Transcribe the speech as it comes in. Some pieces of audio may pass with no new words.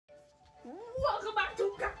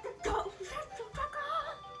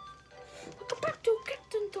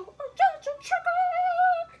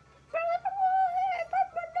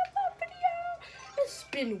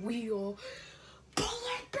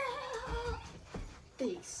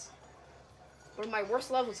these. One of my worst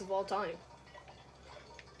levels of all time.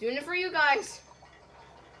 Doing it for you guys.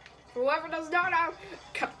 For whoever does not know,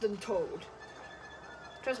 Captain Toad.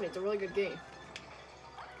 Trust me, it's a really good game.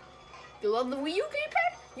 If you love the Wii U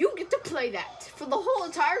gamepad, you get to play that for the whole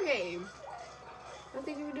entire game.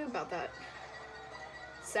 Nothing you can do about that.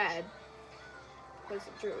 Sad. But it's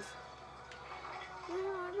the truth.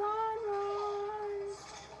 Run, run, run.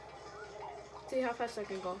 See how fast I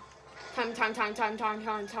can go. Time.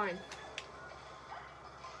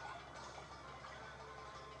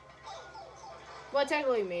 Well, I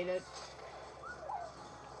technically made it.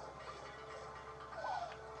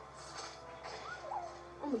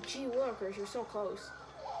 Oh my gee willikers, you're so close.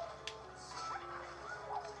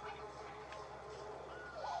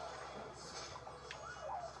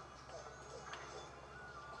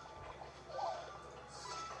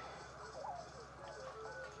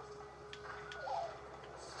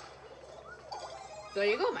 There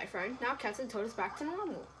you go, my friend. Now Captain Toad is back to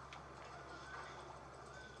normal.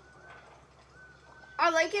 I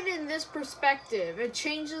like it in this perspective. It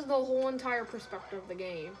changes the whole entire perspective of the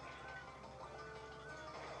game.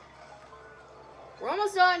 We're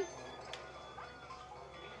almost done.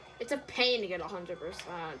 It's a pain to get 100%. Really?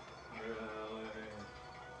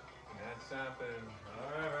 That's happened.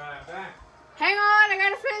 Alright, back. Hang on, I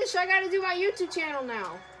gotta finish. I gotta do my YouTube channel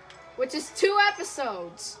now. Which is 2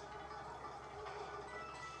 episodes.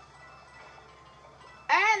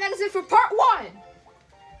 And that is it for part 1.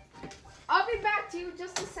 I'll be back to you in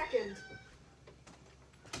just a second.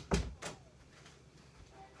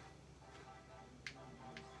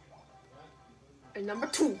 And number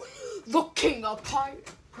 2, the king of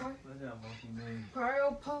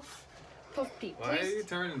Pyropuff. Puff Pete, Why are you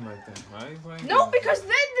turning like that? Why are you playing? No, because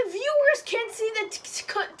then the viewers can't see the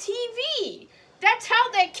TV. That's how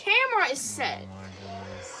that camera is set. Oh my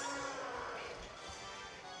goodness.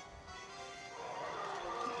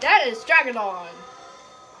 That is Dragonon.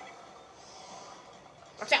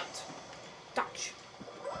 Watch out. Dodge.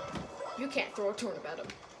 You can't throw a turnip at him.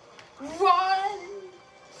 Run.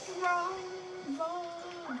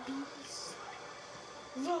 Beast.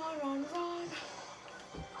 Run from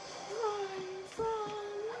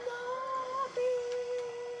the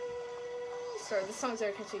beast. Sorry, the song's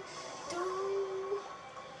very catchy.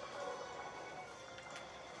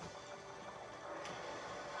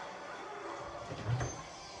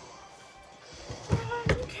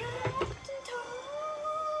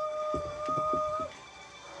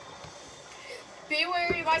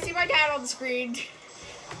 Beware, you might see my cat on the screen.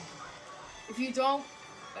 If you don't,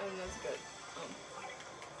 that's good.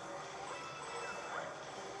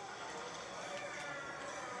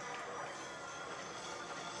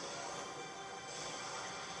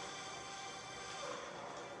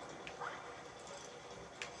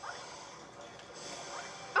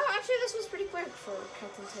 Oh, actually, this was pretty quick for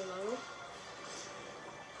Captain Toad.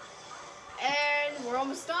 And we're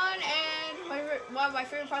almost done, and one of my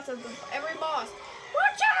favorite parts of every boss.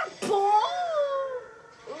 Watch out, ball!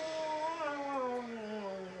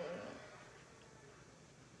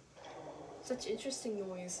 Such interesting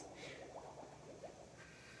noise.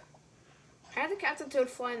 How did Captain Toad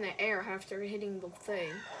fly in the air after hitting the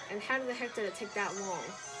thing? And how the heck did it take that long?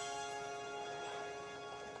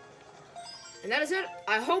 And that is it.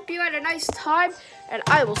 I hope you had a nice time, and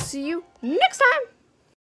I will see you next time!